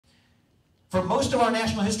For most of our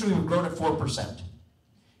national history, we've grown at 4%.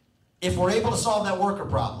 If we're able to solve that worker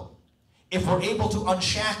problem, if we're able to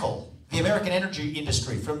unshackle the American energy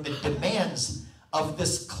industry from the demands of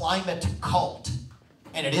this climate cult,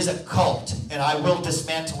 and it is a cult, and I will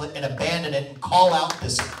dismantle it and abandon it and call out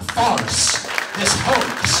this farce, this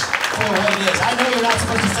hoax for what it is. I know you're not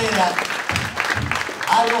supposed to say that.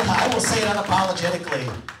 I will say it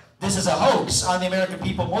unapologetically. This is a hoax on the American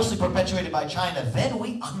people, mostly perpetuated by China. Then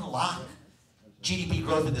we unlock GDP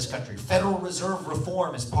growth in this country. Federal Reserve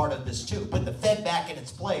reform is part of this too. Put the Fed back in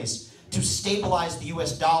its place to stabilize the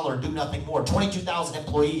US dollar, do nothing more. 22,000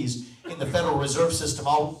 employees in the Federal Reserve System,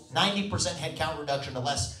 all 90% headcount reduction to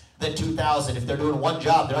less than 2,000. If they're doing one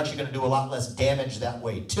job, they're actually going to do a lot less damage that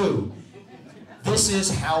way too. This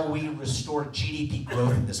is how we restore GDP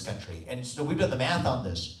growth in this country. And so we've done the math on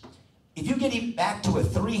this. If you get it back to a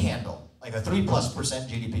 3 handle, like a 3+%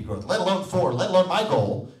 GDP growth, let alone 4, let alone my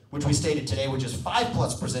goal, which we stated today, which is 5+%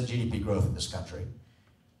 GDP growth in this country,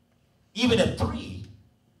 even at 3,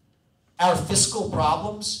 our fiscal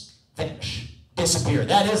problems vanish, disappear.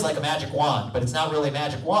 That is like a magic wand, but it's not really a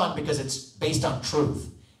magic wand because it's based on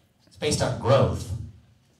truth. It's based on growth.